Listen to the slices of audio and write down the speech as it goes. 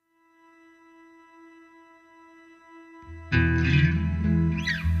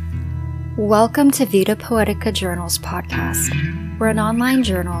Welcome to Vita Poetica Journals podcast. We're an online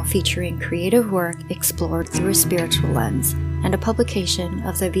journal featuring creative work explored through a spiritual lens and a publication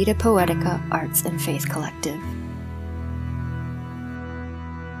of the Vita Poetica Arts and Faith Collective.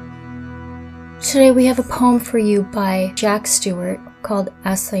 Today we have a poem for you by Jack Stewart called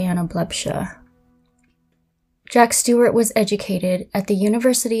Acyanoblepsia. Jack Stewart was educated at the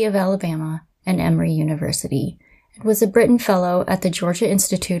University of Alabama and Emory University, and was a Britten Fellow at the Georgia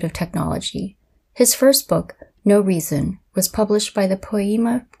Institute of Technology. His first book, No Reason, was published by the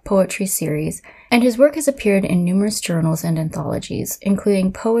Poema Poetry series, and his work has appeared in numerous journals and anthologies,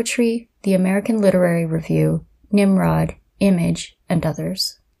 including Poetry, the American Literary Review, Nimrod, Image, and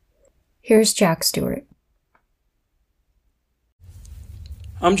others. Here's Jack Stewart.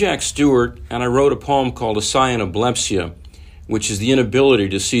 I'm Jack Stewart, and I wrote a poem called Acyanoblepsia, which is the inability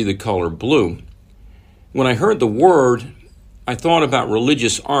to see the color blue. When I heard the word, I thought about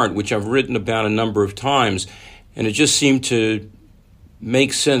religious art, which I've written about a number of times, and it just seemed to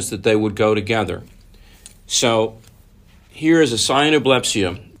make sense that they would go together. So here is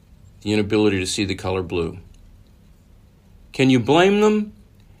Acyanoblepsia, the inability to see the color blue. Can you blame them?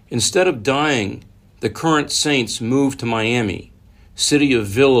 Instead of dying, the current saints moved to Miami, city of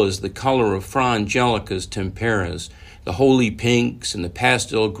villas the color of Fra Angelica's temperas, the holy pinks and the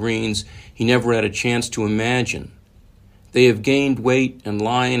pastel greens he never had a chance to imagine. They have gained weight and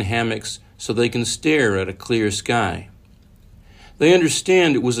lie in hammocks so they can stare at a clear sky. They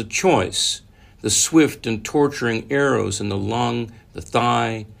understand it was a choice, the swift and torturing arrows in the lung, the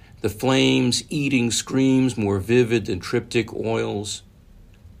thigh, the flames eating screams more vivid than triptych oils,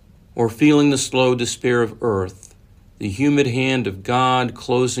 or feeling the slow despair of earth, the humid hand of God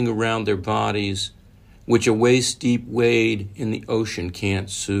closing around their bodies, which a waist-deep wade in the ocean can't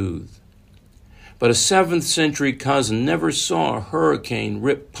soothe. But a 7th century cousin never saw a hurricane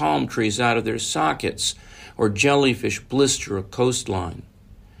rip palm trees out of their sockets or jellyfish blister a coastline.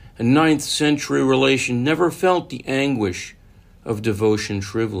 A 9th century relation never felt the anguish of devotion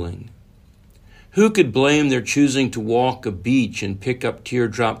shriveling. Who could blame their choosing to walk a beach and pick up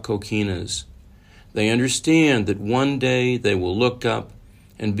teardrop coquinas? They understand that one day they will look up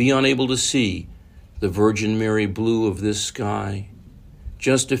and be unable to see the Virgin Mary blue of this sky.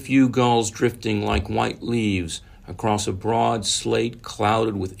 Just a few gulls drifting like white leaves across a broad slate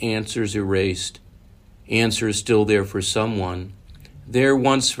clouded with answers erased. Answers still there for someone, there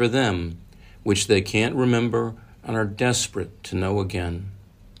once for them, which they can't remember and are desperate to know again.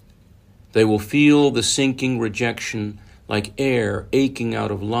 They will feel the sinking rejection like air aching out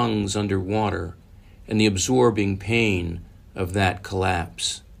of lungs under water and the absorbing pain of that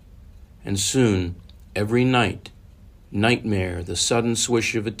collapse. And soon, every night, nightmare, the sudden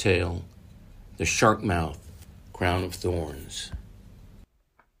swish of a tail, the shark mouth, crown of thorns.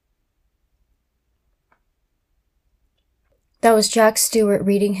 That was Jack Stewart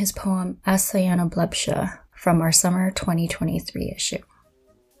reading his poem Acyanoblepsia from our summer 2023 issue.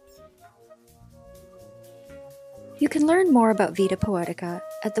 You can learn more about Vita Poetica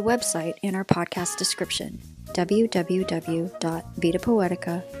at the website in our podcast description,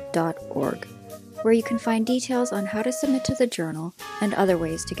 www.vitapoetica.org, where you can find details on how to submit to the journal and other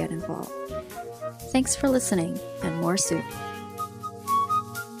ways to get involved. Thanks for listening, and more soon.